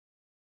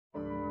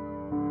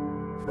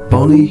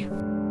Bonnie?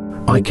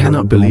 I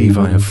cannot believe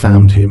I have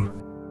found him.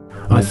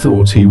 I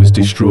thought he was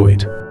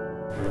destroyed.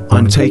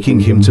 I'm taking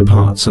him to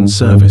parts and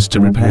service to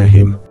repair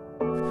him.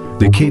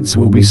 The kids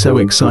will be so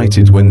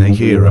excited when they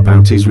hear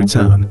about his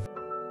return.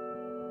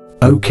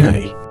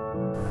 Okay.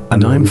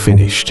 And I'm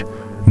finished.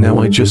 Now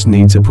I just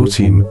need to put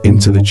him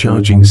into the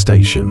charging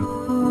station.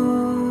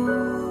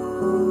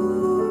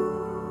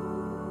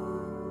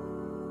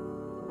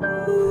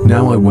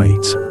 Now I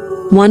wait.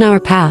 1 hour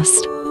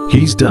passed.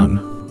 He's done.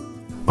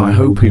 I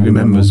hope he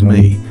remembers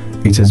me.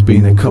 It has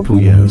been a couple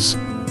years.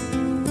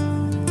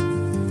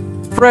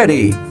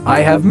 Freddy, I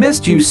have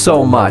missed you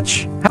so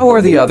much. How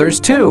are the others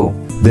too?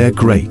 They're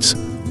great.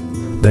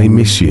 They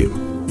miss you.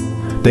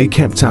 They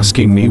kept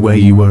asking me where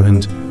you were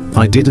and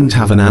I didn't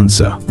have an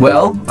answer.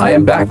 Well, I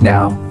am back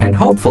now, and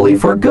hopefully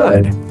for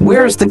good.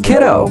 Where's the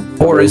kiddo?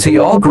 Or is he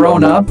all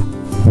grown up?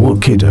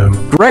 What kiddo?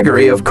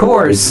 Gregory, of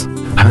course.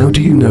 How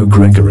do you know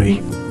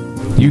Gregory?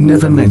 You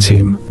never met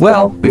him.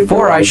 Well,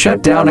 before I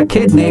shut down, a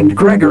kid named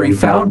Gregory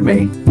found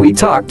me. We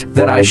talked,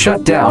 then I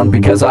shut down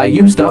because I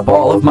used up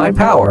all of my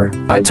power.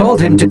 I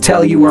told him to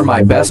tell you were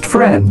my best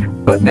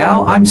friend, but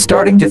now I'm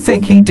starting to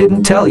think he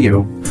didn't tell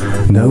you.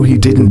 No, he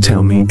didn't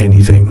tell me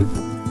anything.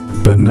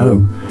 But no,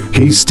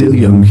 he's still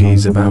young,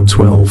 he's about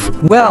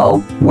 12.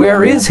 Well,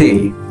 where is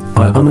he?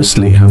 I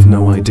honestly have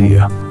no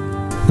idea.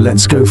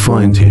 Let's go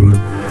find him,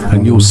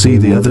 and you'll see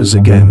the others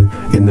again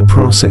in the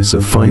process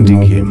of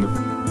finding him.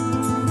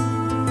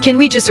 Can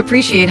we just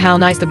appreciate how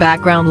nice the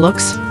background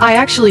looks? I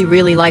actually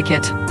really like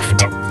it.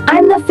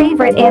 I'm the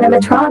favorite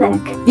animatronic.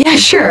 Yeah,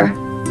 sure.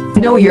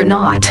 No, you're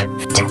not.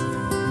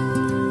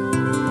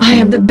 I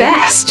am the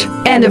best.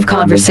 End of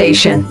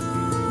conversation.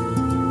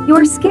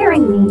 You're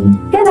scaring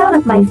me. Get out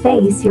of my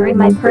face, you're in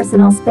my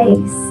personal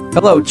space.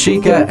 Hello,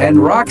 Chica and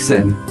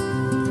Roxanne.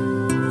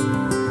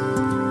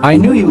 I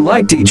knew you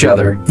liked each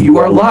other. You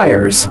are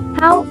liars.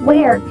 How?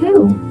 Where?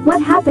 Who? What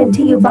happened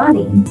to you,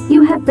 Bonnie?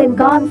 You have been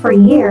gone for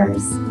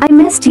years. I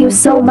missed you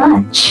so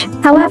much.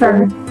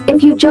 However,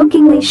 if you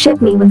jokingly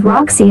ship me with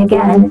Roxy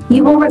again,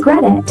 you will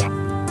regret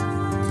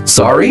it.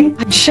 Sorry?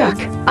 I'm shook.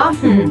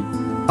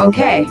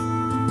 Okay.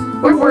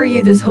 Where were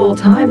you this whole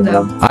time,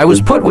 though? I was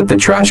put with the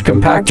trash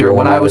compactor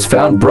when I was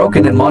found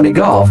broken in Monte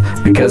Golf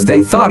because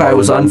they thought I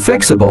was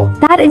unfixable.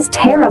 That is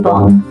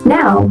terrible.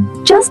 Now,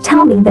 just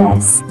tell me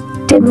this.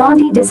 Did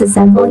Monty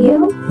disassemble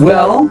you?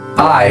 Well,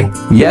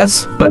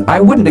 yes, but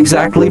I wouldn't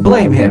exactly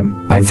blame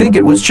him. I think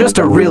it was just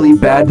a really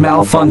bad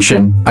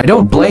malfunction. I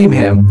don't blame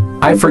him.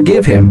 I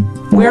forgive him.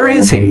 Where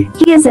is he?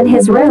 He is in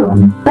his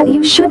room, but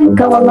you shouldn't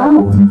go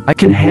alone. I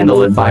can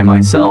handle it by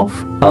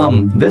myself.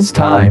 This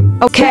time.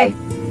 Okay,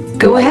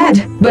 go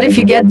ahead. But if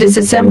you get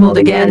disassembled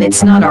again,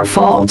 it's not our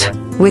fault.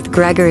 With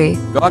Gregory.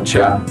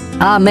 Gotcha.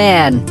 Ah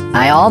man,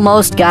 I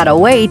almost got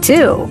away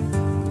too.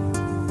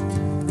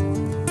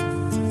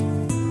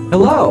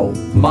 Hello,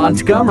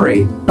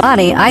 Montgomery.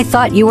 Bonnie, I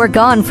thought you were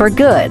gone for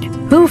good.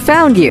 Who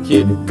found you?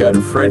 Kid, go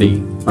to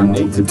Freddy. I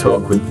need to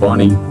talk with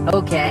Bonnie.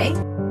 Okay.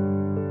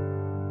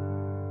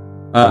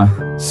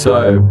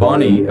 So,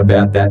 Bonnie,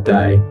 about that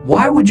day.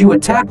 Why would you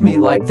attack me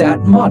like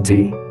that,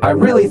 Monty? I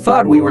really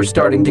thought we were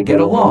starting to get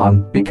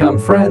along, become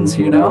friends,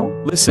 you know?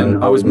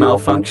 Listen, I was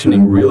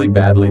malfunctioning really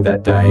badly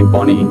that day.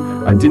 Bonnie,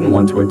 I didn't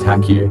want to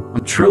attack you.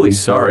 I'm truly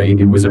sorry.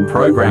 It was a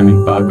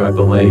programming bug, I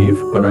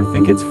believe, but I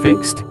think it's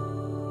fixed.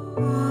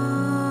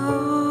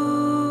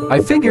 I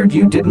figured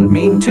you didn't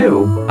mean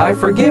to. I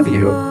forgive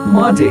you,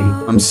 Monty.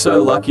 I'm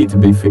so lucky to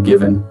be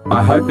forgiven.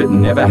 I hope it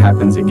never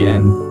happens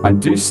again. I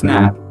do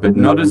snap, but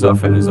not as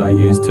often as I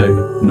used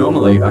to.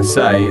 Normally I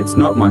say it's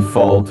not my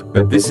fault,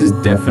 but this is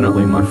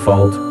definitely my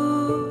fault.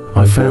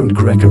 I found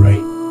Gregory.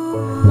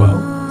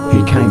 Well,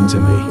 he came to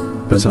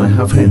me, but I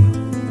have him.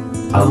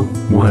 Oh,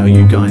 why are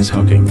you guys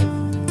hugging?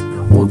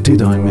 What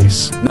did I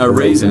miss? No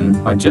reason,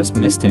 I just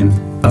missed him.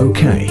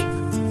 Okay.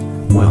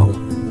 Well,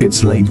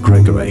 it's late,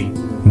 Gregory.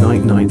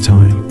 Night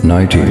time.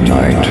 Night.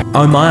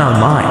 Oh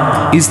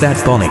my, is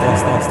that Bonnie?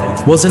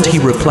 Wasn't he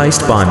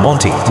replaced by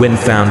Monty when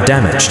found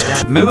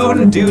damaged?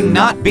 Moon, do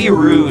not be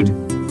rude.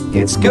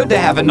 It's good to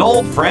have an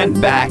old friend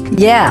back.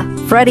 Yeah,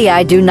 Freddy,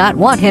 I do not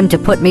want him to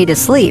put me to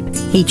sleep.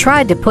 He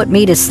tried to put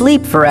me to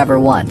sleep forever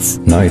once.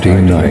 Night,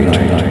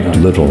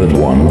 little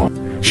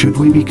one. Should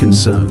we be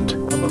concerned?